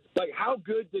level. Like, how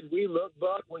good did we look,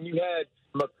 Buck, when you had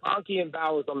McConkey and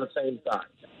Bowers on the same side?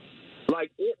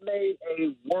 Like, it made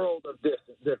a world of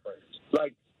difference.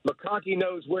 Like, McConkey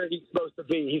knows where he's supposed to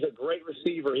be. He's a great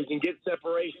receiver. He can get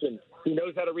separation. He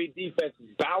knows how to read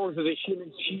defenses. Bowers is a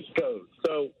human cheat code.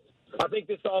 So I think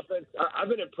this offense, I've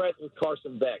been impressed with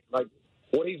Carson Beck. Like,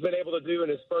 what he's been able to do in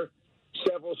his first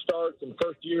several starts and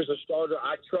first year as a starter,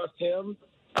 I trust him.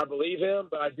 I believe him,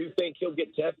 but I do think he'll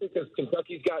get tested because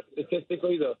Kentucky's got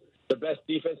statistically the best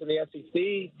defense in the SEC.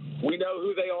 We know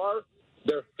who they are.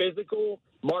 They're physical.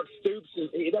 Mark Stoops,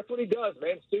 that's what he does,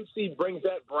 man. Stoops, he brings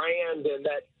that brand and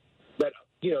that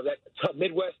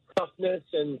Midwest toughness,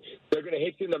 and they're going to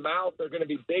hit you in the mouth. They're going to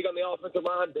be big on the offensive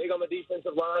line, big on the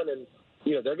defensive line, and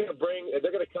they're going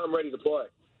to come ready to play.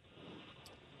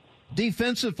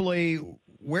 Defensively,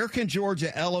 where can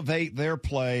Georgia elevate their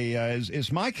play? Is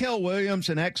Mykel Williams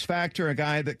an X factor, a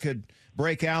guy that could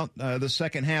break out the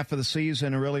second half of the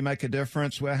season and really make a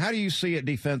difference? Well, how do you see it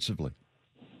defensively?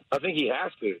 I think he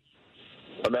has to.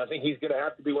 I mean, I think he's going to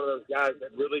have to be one of those guys that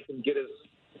really can get his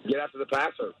get after the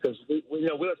passer because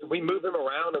we move him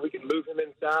around and we can move him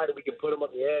inside and we can put him on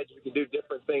the edge. We can do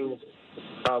different things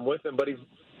with him. But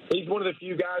he's one of the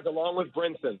few guys, along with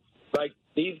Brinson. Like,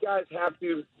 these guys have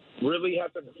to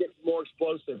get more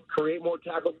explosive, create more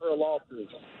tackles for losses.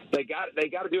 They got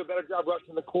to do a better job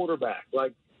rushing the quarterback.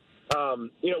 Like,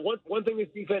 one thing this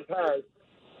defense has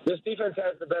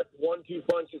the best 1-2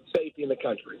 punch at safety in the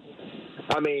country.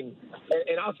 I mean,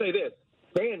 and I'll say this,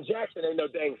 Dan Jackson ain't no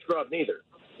dang scrub neither.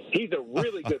 He's a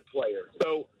really good player.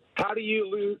 So how do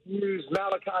you use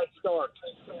Malachi Starks?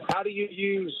 How do you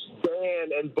use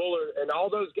Dan and Bullard and all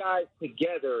those guys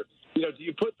together? Do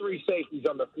you put three safeties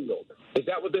on the field? Is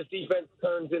that what this defense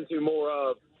turns into more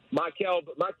of? Michael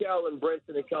and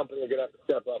Brinson and company are going to have to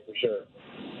step up for sure.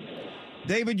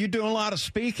 David, you're doing a lot of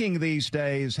speaking these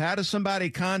days. How does somebody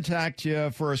contact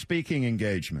you for a speaking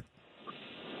engagement?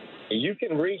 You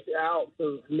can reach out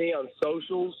to me on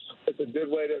socials. It's a good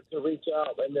way to reach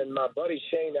out. And then my buddy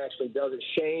Shane actually does it.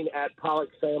 Shane at Pollock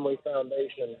Family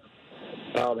Foundation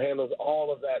handles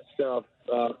all of that stuff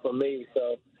for me.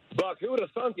 So, Buck, who would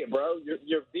have thunk it, bro?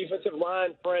 Your defensive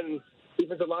lineman friend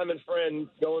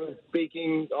going and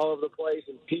speaking all over the place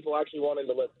and people actually wanting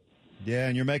to listen. Yeah,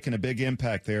 and you're making a big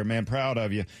impact there, man. Proud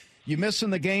of you. You missing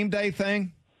the game day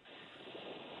thing?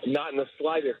 Not in the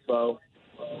slightest, Bo.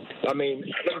 I mean,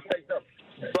 let me tell you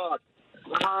something. Buck,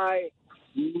 I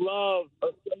love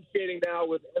associating now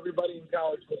with everybody in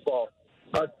college football.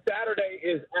 Saturday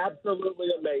is absolutely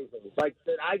amazing. Like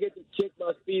that, I get to kick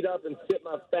my feet up and sit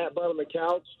my fat butt on the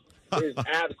couch is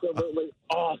absolutely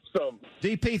awesome.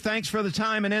 DP, thanks for the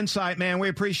time and insight, man. We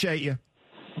appreciate you.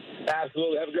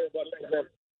 Absolutely. Have a great one. Thanks, man.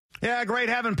 Yeah, great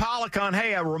having Pollock on.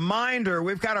 Hey, a reminder,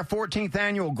 we've got our 14th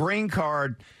annual green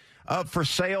card up for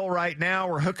sale right now.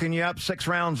 We're hooking you up 6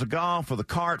 rounds of golf with a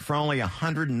cart for only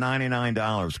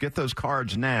 $199. Get those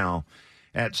cards now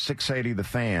at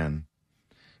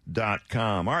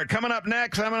 680thefan.com. All right, coming up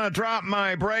next, I'm going to drop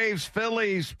my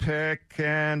Braves-Phillies pick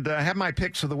and have my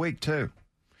picks of the week, too.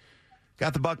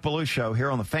 Got the Buck Belue Show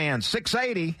here on the Fan,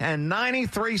 680 and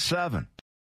 93.7.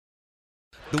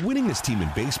 The winningest team in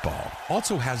baseball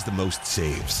also has the most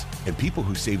saves, and people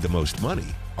who save the most money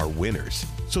are winners.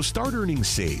 So start earning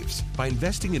saves by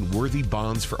investing in worthy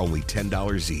bonds for only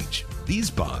 $10 each.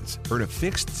 These bonds earn a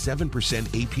fixed 7%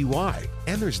 APY,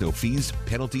 and there's no fees,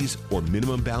 penalties, or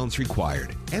minimum balance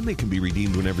required, and they can be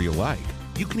redeemed whenever you like.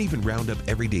 You can even round up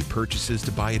everyday purchases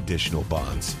to buy additional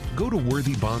bonds. Go to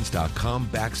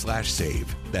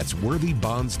worthybonds.com/save. That's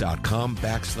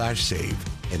worthybonds.com/save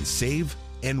and save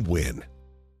and win.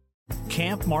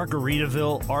 Camp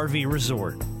Margaritaville RV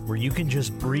Resort, where you can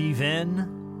just breathe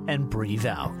in and breathe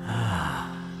out.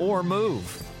 Or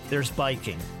move. There's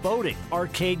biking, boating,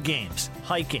 arcade games,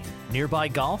 hiking, nearby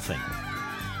golfing.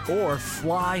 Or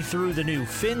fly through the new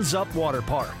Fins Up Water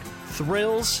Park.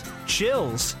 Thrills,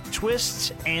 chills,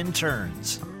 twists, and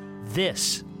turns.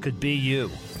 This could be you.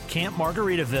 Camp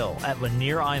Margaritaville at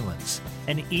Lanier Islands.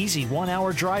 An easy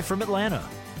 1-hour drive from Atlanta.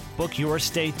 Book your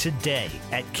stay today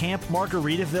at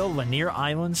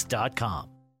campmargaritaville.lanierIslands.com.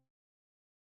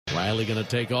 Riley going to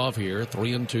take off here.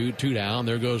 3-2, 2 down.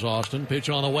 There goes Austin. Pitch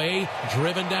on the way.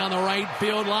 Driven down the right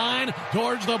field line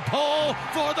towards the pole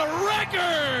for the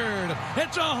record.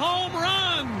 It's a home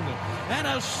run. And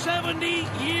a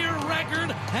 70-year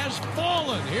record has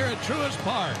fallen here at Truist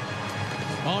Park.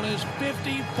 On his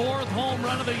 54th home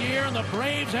run of the year, and the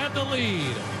Braves have the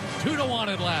lead. 2-1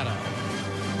 Atlanta.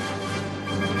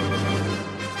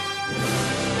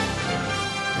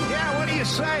 Yeah, what do you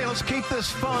say? Let's keep this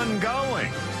fun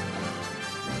going.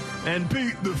 And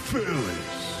beat the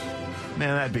Phillies.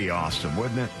 Man, that'd be awesome,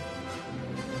 wouldn't it?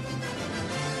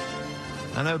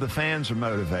 I know the fans are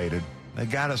motivated. They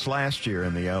got us last year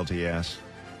in the LTS.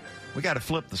 We got to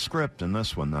flip the script in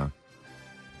this one, though.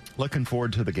 Looking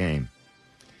forward to the game.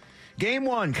 Game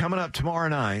 1 coming up tomorrow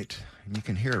night. And you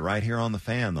can hear it right here on the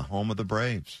Fan, the home of the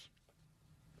Braves.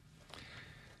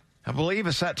 I believe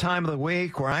it's that time of the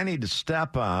week where I need to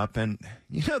step up. And,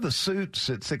 you know, the suits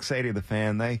at 680 The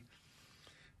Fan, they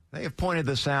have pointed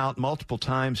this out multiple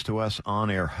times to us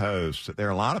on-air hosts, that there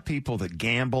are a lot of people that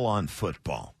gamble on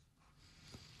football,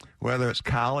 whether it's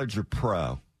college or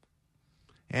pro,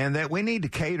 and that we need to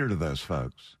cater to those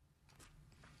folks.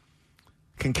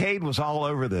 Kincaid was all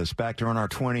over this back during our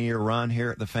 20-year run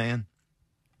here at the Fan.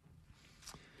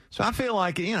 So I feel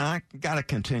like, you know, I got to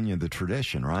continue the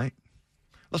tradition, right?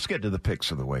 Let's get to the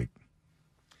picks of the week.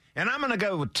 And I'm going to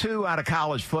go with 2 out of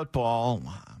college football.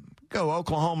 Go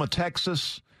Oklahoma,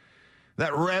 Texas.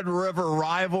 That Red River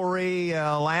rivalry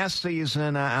last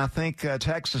season, I think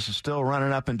Texas is still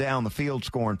running up and down the field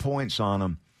scoring points on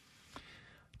them.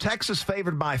 Texas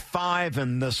favored by 5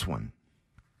 in this one.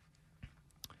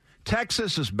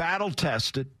 Texas is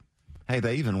battle-tested. Hey,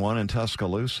 they even won in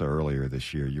Tuscaloosa earlier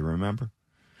this year, you remember?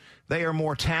 They are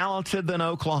more talented than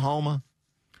Oklahoma,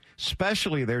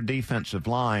 especially their defensive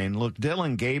line. Look,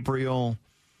 Dylan Gabriel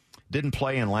didn't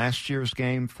play in last year's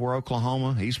game for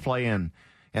Oklahoma. He's playing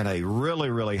at a really,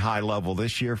 really high level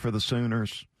this year for the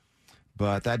Sooners.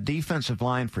 But that defensive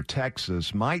line for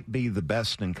Texas might be the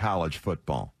best in college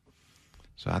football.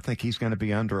 So I think he's going to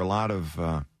be under a lot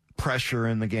of pressure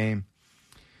in the game.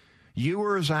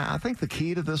 Ewers, I think the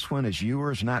key to this one is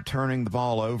Ewers not turning the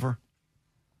ball over.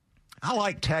 I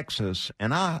like Texas,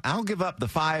 and I'll give up the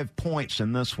 5 points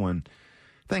in this one.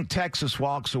 I think Texas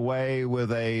walks away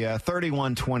with a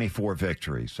 31-24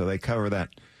 victory, so they cover that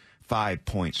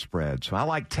 5-point spread. So I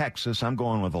like Texas. I'm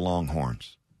going with the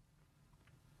Longhorns.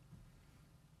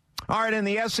 All right, in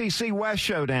the SEC West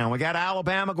showdown, we got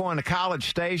Alabama going to College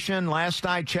Station. Last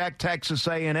I checked, Texas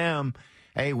A&M,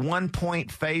 a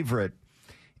 1-point favorite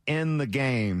in the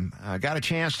game. Got a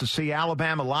chance to see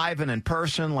Alabama live and in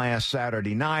person last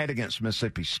Saturday night against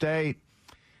Mississippi State.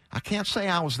 I can't say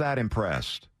I was that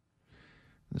impressed.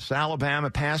 This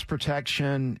Alabama pass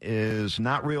protection is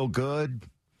not real good.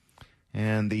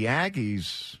 And the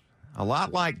Aggies, a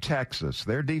lot like Texas,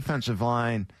 their defensive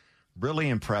line, really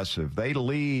impressive. They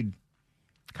lead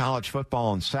college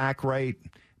football in sack rate.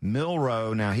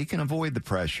 Milroe, now he can avoid the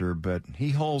pressure, but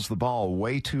he holds the ball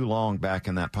way too long back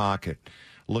in that pocket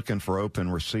looking for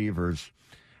open receivers.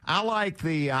 I like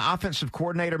the offensive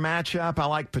coordinator matchup. I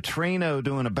like Petrino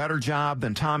doing a better job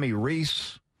than Tommy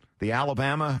Rees, the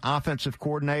Alabama offensive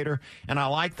coordinator. And I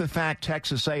like the fact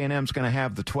Texas A&M is going to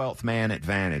have the 12th man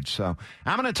advantage. So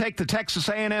I'm going to take the Texas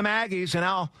A&M Aggies, and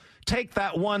I'll take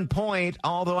that 1 point,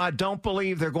 although I don't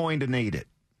believe they're going to need it.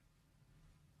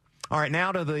 All right,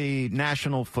 now to the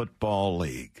National Football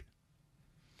League.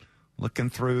 Looking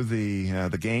through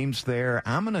the games there,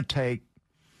 I'm going to take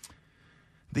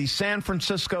the San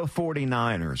Francisco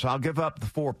 49ers. I'll give up the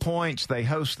 4 points. They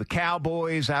host the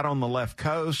Cowboys out on the left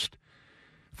coast.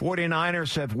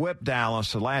 49ers have whipped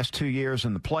Dallas the last 2 years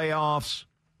in the playoffs.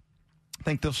 I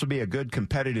think this will be a good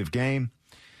competitive game.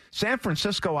 San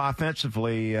Francisco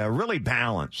offensively really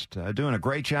balanced, doing a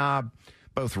great job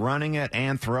both running it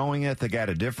and throwing it. They got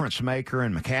a difference maker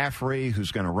in McCaffrey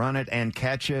who's going to run it and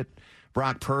catch it.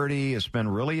 Brock Purdy has been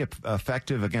really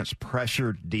effective against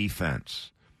pressured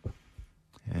defense.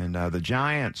 And the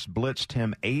Giants blitzed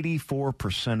him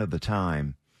 84% of the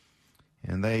time.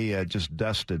 And they just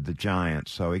dusted the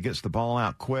Giants. So he gets the ball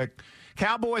out quick.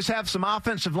 Cowboys have some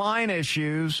offensive line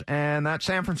issues, and that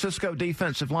San Francisco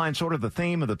defensive line, sort of the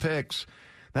theme of the picks.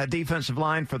 That defensive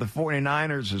line for the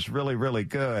 49ers is really, really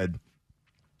good.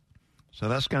 So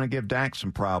that's going to give Dak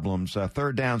some problems.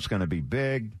 Third down's going to be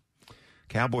big.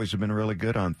 Cowboys have been really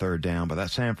good on third down, but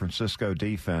that San Francisco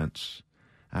defense,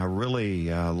 I really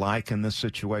like in this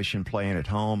situation playing at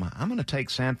home. I'm going to take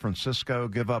San Francisco,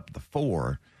 give up the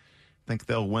 4. I think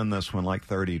they'll win this one like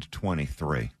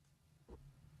 30-23,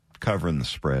 covering the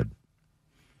spread.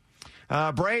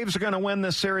 Braves are going to win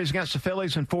this series against the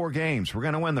Phillies in 4 games. We're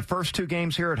going to win the first 2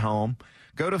 games here at home,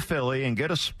 go to Philly and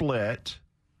get a split,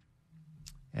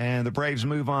 and the Braves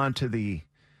move on to the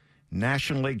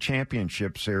National League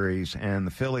Championship Series, and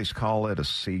the Phillies call it a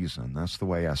season. That's the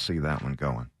way I see that one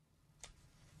going.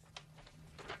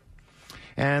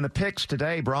 And the picks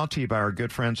today brought to you by our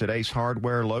good friends at Ace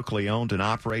Hardware, locally owned and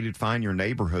operated. Find your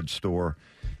neighborhood store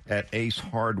at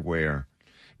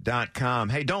acehardware.com.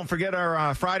 Hey, don't forget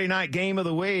our Friday night game of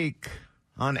the week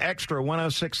on Extra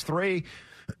 106.3.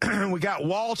 We got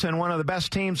Walton, one of the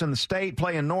best teams in the state,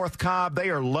 playing North Cobb. They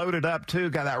are loaded up, too.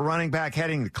 Got that running back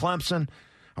heading to Clemson,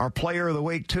 our player of the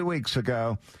week 2 weeks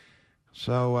ago.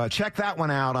 So check that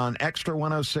one out on Extra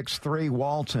 106.3,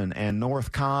 Walton and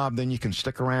North Cobb. Then you can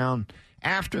stick around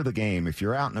after the game. If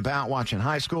you're out and about watching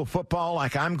high school football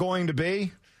like I'm going to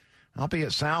be, I'll be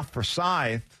at South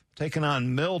Forsyth taking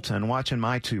on Milton, watching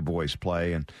my 2 boys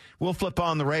play. And we'll flip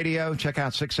on the radio, check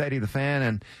out 680 The Fan,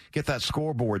 and get that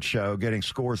scoreboard show, getting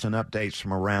scores and updates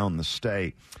from around the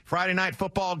state. Friday night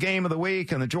football game of the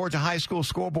week and the Georgia High School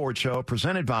Scoreboard Show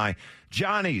presented by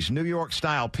Johnny's New York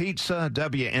Style Pizza,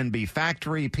 WNB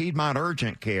Factory, Piedmont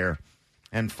Urgent Care,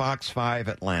 and Fox 5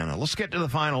 Atlanta. Let's get to the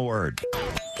final word.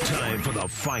 Time for the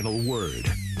final word.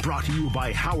 Brought to you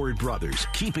by Howard Brothers,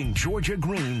 keeping Georgia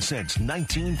green since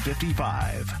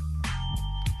 1955.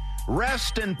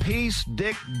 Rest in peace,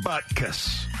 Dick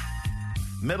Butkus.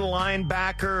 Middle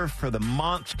linebacker for the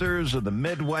Monsters of the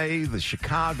Midway, the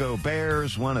Chicago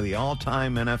Bears, one of the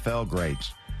all-time NFL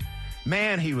greats.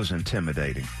 Man, he was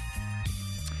intimidating.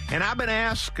 And I've been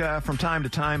asked from time to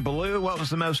time, Belue, what was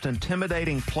the most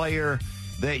intimidating player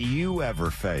that you ever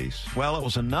faced? Well, it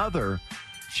was another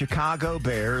Chicago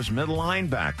Bears middle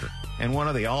linebacker and one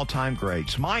of the all-time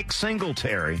greats, Mike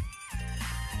Singletary.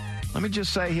 Let me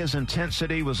just say his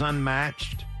intensity was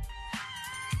unmatched.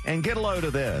 And get a load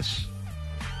of this.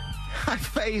 I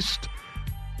faced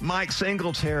Mike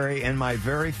Singletary in my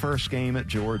very first game at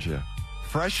Georgia.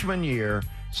 Freshman year,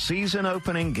 season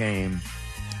opening game,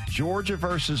 Georgia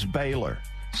versus Baylor.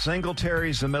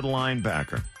 Singletary's the middle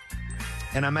linebacker.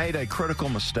 And I made a critical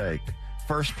mistake.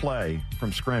 First play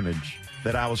from scrimmage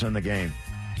that I was in the game.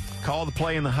 Called the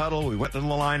play in the huddle. We went to the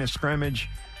line of scrimmage.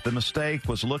 The mistake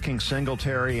was looking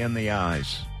Singletary in the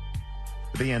eyes.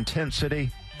 The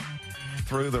intensity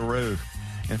through the roof.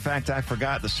 In fact, I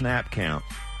forgot the snap count.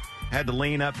 Had to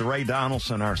lean up to Ray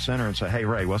Donaldson, our center, and say, hey,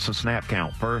 Ray, what's the snap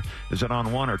count? Is it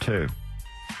on 1 or 2?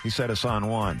 He said it's on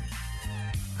 1.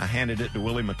 I handed it to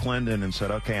Willie McClendon and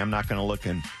said, okay, I'm not going to look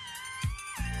in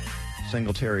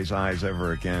Singletary's eyes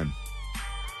ever again.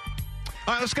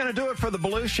 All right, that's going to do it for the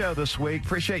Belue Show this week.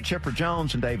 Appreciate Chipper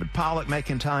Jones and David Pollock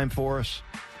making time for us.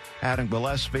 Adam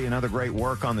Gillespie, another great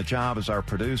work on the job as our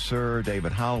producer.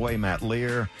 David Holloway, Matt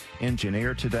Lear,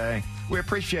 engineer today. We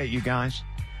appreciate you guys.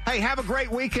 Hey, have a great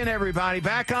weekend, everybody.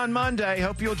 Back on Monday.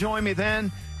 Hope you'll join me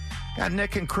then. Got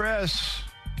Nick and Chris,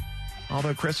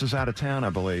 although Chris is out of town,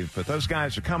 I believe. But those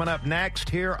guys are coming up next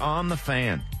here on The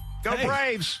Fan. Go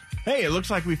Braves! Hey, it looks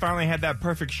like we finally had that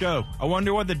perfect show. I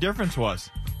wonder what the difference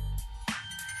was.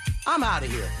 I'm out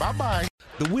of here. Bye-bye.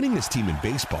 The winningest team in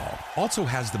baseball also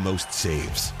has the most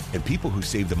saves, and people who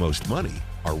save the most money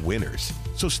are winners.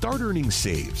 So start earning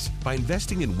saves by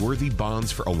investing in worthy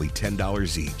bonds for only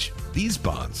 $10 each. These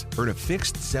bonds earn a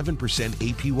fixed 7%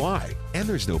 APY, and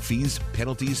there's no fees,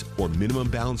 penalties, or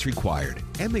minimum balance required,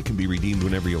 and they can be redeemed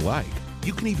whenever you like.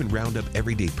 You can even round up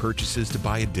everyday purchases to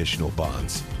buy additional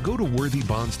bonds. Go to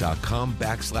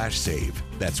worthybonds.com/save.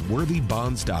 That's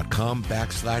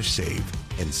worthybonds.com/save,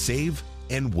 and save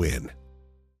and win.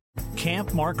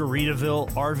 Camp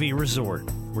Margaritaville RV Resort,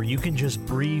 where you can just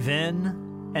breathe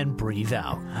in and breathe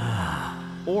out.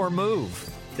 Or move.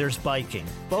 There's biking,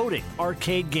 boating,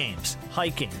 arcade games,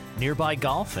 hiking, nearby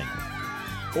golfing.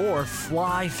 Or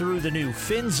fly through the new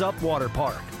Fins Up Water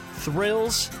Park.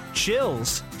 Thrills,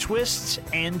 chills, twists,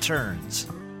 and turns.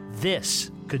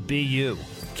 This could be you.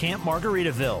 Camp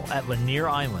Margaritaville at Lanier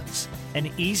Islands. An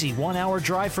easy 1-hour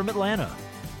drive from Atlanta.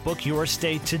 Book your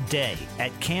stay today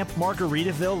at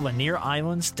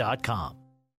campmargaritaville.lanierIslands.com.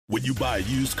 When you buy a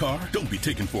used car, don't be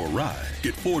taken for a ride.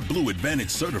 Get Ford Blue Advantage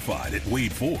certified at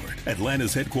Wade Ford,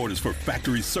 Atlanta's headquarters for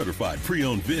factory certified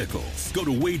pre-owned vehicles. Go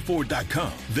to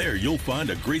wadeford.com. There you'll find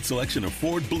a great selection of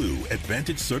Ford Blue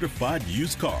Advantage certified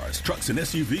used cars, trucks, and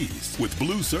SUVs. With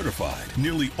Blue certified,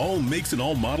 nearly all makes and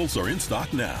all models are in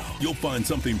stock now. You'll find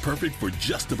something perfect for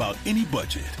just about any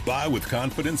budget. Buy with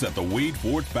confidence at the Wade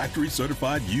Ford factory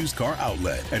certified used car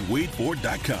outlet at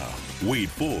wadeford.com.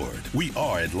 Wade Ford, we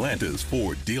are Atlanta's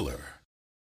Ford dealer.